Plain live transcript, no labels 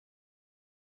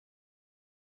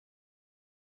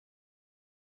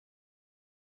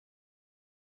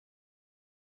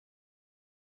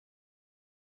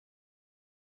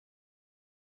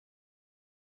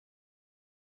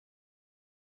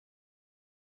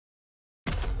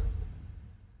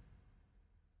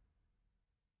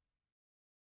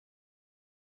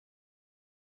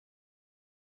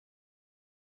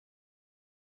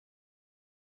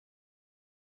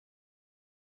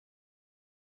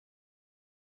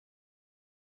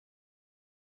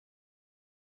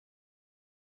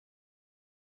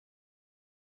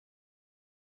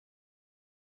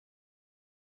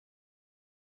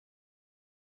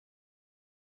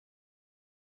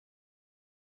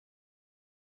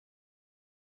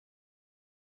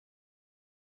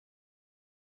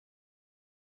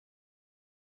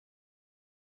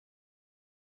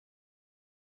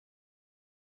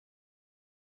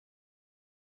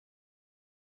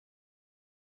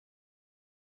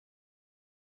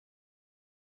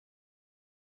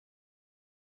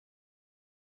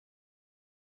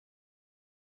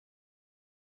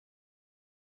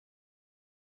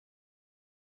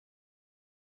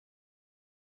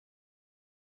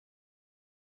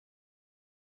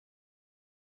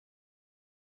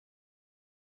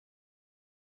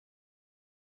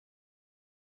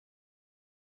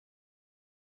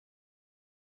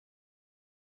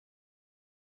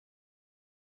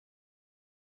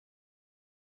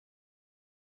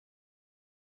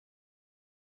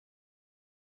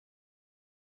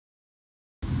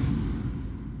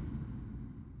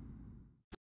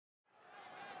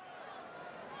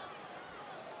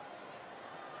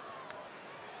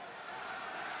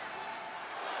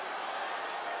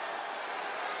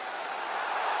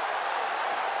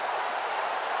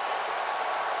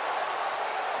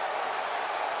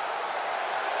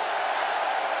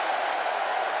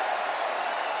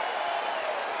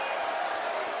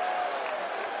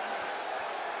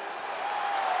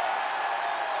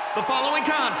The following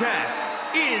contest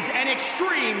is an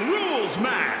Extreme Rules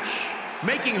match.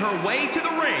 Making her way to the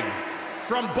ring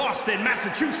from Boston,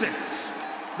 Massachusetts,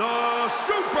 the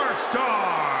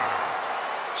Superstar.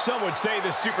 Some would say the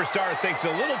Superstar thinks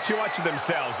a little too much of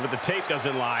themselves, but the tape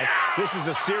doesn't lie. This is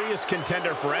a serious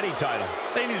contender for any title.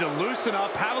 They need to loosen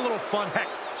up, have a little fun, heck,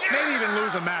 maybe even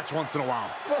lose a match once in a while.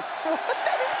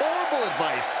 That is horrible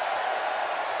advice.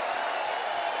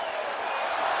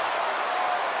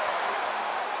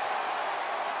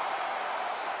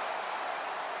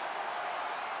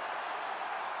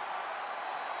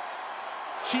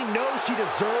 She knows she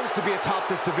deserves to be atop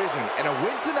this division, and a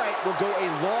win tonight will go a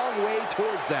long way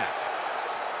towards that.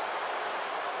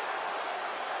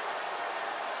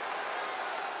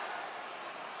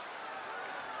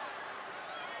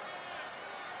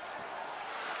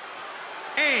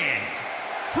 And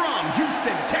from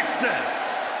Houston,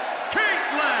 Texas,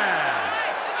 Kaitlyn.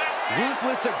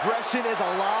 Ruthless aggression is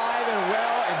alive and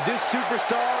well, and this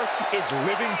superstar is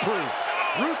living proof.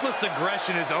 Ruthless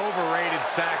aggression is overrated,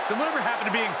 Saxton. Whatever happened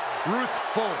to being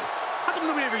ruthful? How come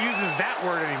nobody ever uses that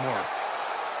word anymore?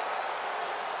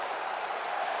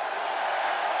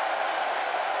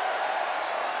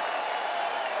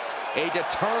 A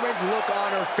determined look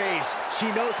on her face.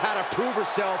 She knows how to prove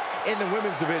herself in the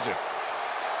women's division.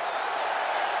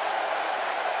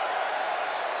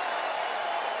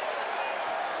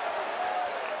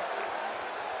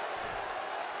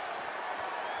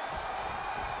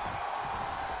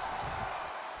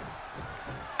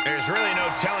 There's really no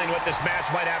telling what this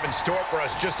match might have in store for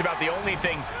us. Just about the only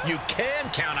thing you can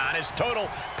count on is total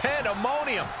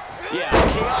pandemonium. Yeah,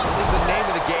 chaos is the name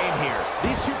of the game here.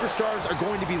 These superstars are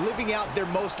going to be living out their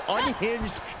most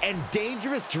unhinged and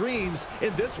dangerous dreams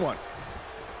in this one.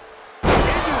 Into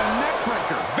a neck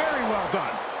breaker. Very well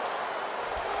done.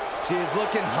 She is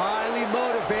looking highly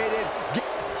motivated.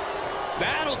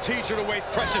 That'll teach her to waste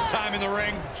precious time in the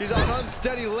ring. She's on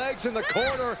unsteady legs in the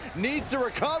corner, needs to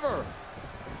recover.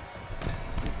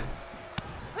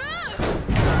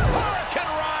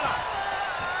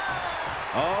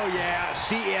 Oh, yeah,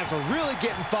 she is really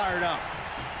getting fired up.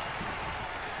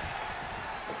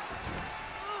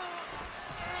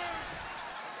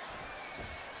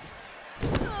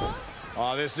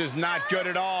 Oh, this is not good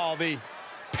at all. The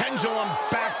pendulum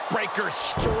backbreaker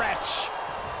stretch.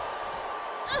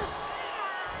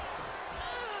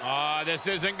 Oh, this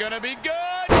isn't going to be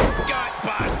good.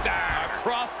 Gutbuster.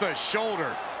 Across the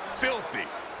shoulder. Filthy.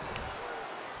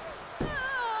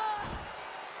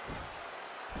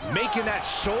 Making that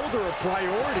shoulder a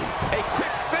priority. A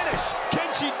quick finish.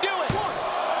 Can she do it? 1,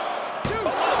 2.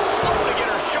 A little slow to get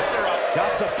her shoulder up.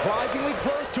 Got surprisingly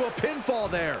close to a pinfall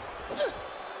there.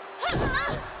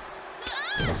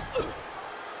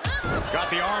 Got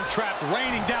the arm trapped,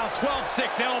 raining down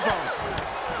 12-6 elbows.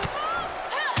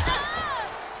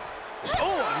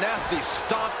 Oh, a nasty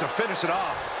stop to finish it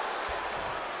off.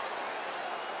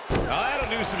 Oh, that'll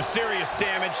do some serious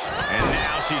damage. And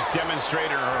now she's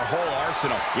demonstrated her whole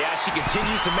arsenal. Yeah, she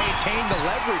continues to maintain the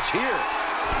leverage here.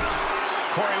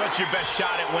 Corey, what's your best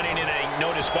shot at winning in a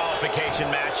no disqualification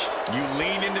match? You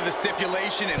lean into the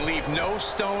stipulation and leave no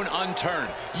stone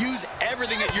unturned. Use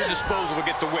everything at your disposal to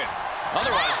get the win.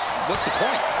 Otherwise, what's the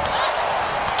point?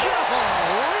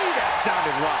 Golly, that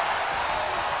sounded rough.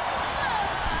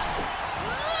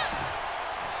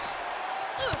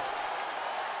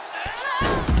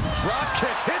 Drop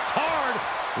kick hits hard,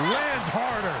 lands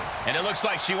harder. And it looks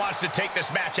like she wants to take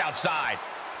this match outside.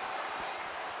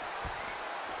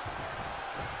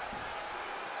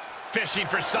 Fishing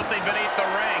for something beneath the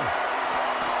ring.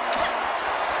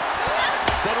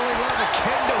 Settling on the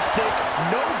kendo stick.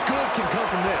 No good can come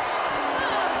from this.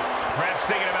 Perhaps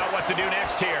thinking about what to do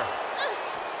next here.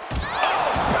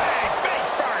 Oh, bang!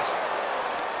 Face first.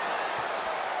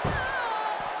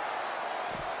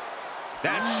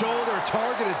 That shoulder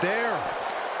targeted there.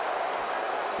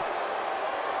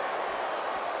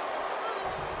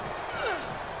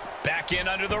 Back in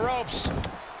under the ropes.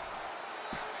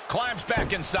 Climbs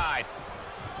back inside.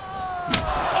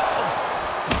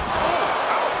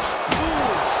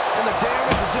 And the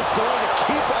damage is just going to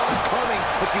keep on coming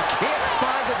if you can't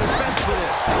find the defense for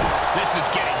this. This is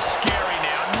getting scary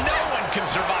now. No one can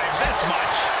survive this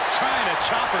much. Trying to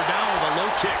chop her down with a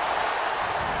low kick.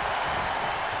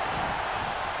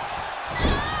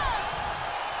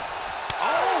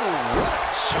 Oh, what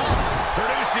a shot.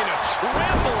 Producing a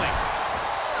trembling.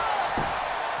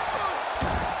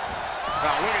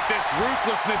 Now look at this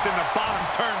ruthlessness in the bottom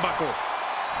turnbuckle.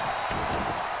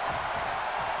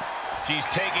 She's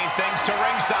taking things to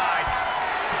ringside.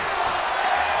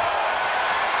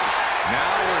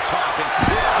 Now we're talking.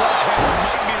 This sledgehammer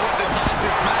might be what decides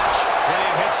this match.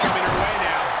 Hitting hits can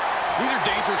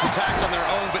attacks on their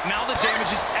own, but now the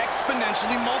damage is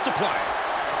exponentially multiplying.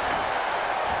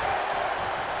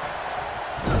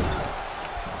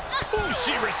 Ooh,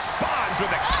 she responds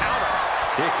with a counter.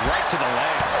 Kick right to the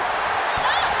leg.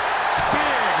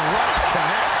 Big right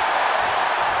connects.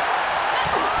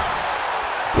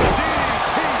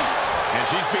 DDT. And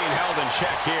she's being held in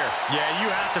check here. Yeah,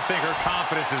 you have to think her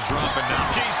confidence is dropping now.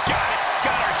 She's got it.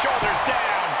 Got her shoulders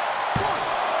down.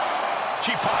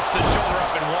 She pops the shoulder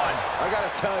up in one. I gotta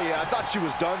tell you, I thought she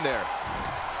was done there.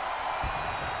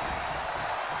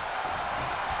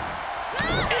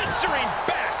 Answering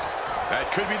back. That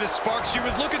could be the spark she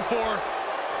was looking for.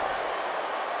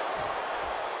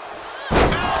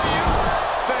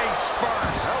 Face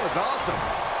first. That was awesome.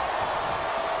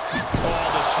 Oh,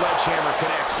 the sledgehammer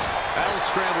connects. That'll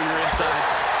scramble your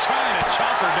insides. Trying to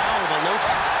chop her down with a low.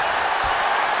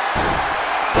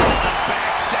 The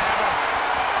backstabber.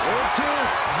 1, 2.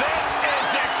 This is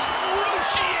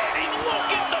excruciating. Look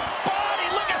at the body.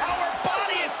 Look at how her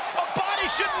body is. A body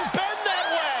shouldn't bend that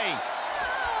way.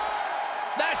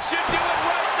 That should do it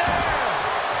right there.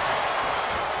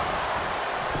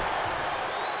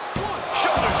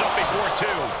 Shoulders up before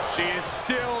two. She is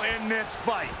still in this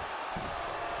fight.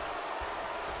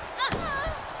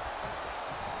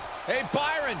 Hey,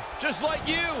 Byron, just like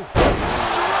you. Straight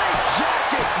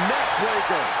jacket neck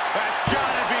breaker. That's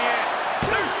gotta be it.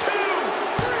 There's two.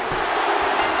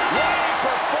 What a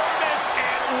performance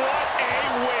and what a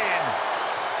win.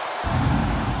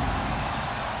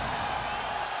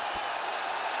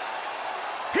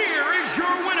 Here is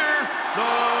your winner,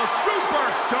 the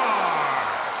Superstar.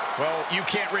 Well, you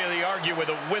can't really argue with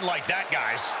a win like that,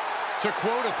 guys. To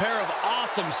quote a pair of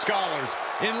awesome scholars,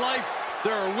 in life,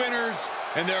 there are winners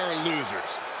and there are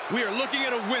losers. We are looking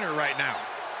at a winner right now.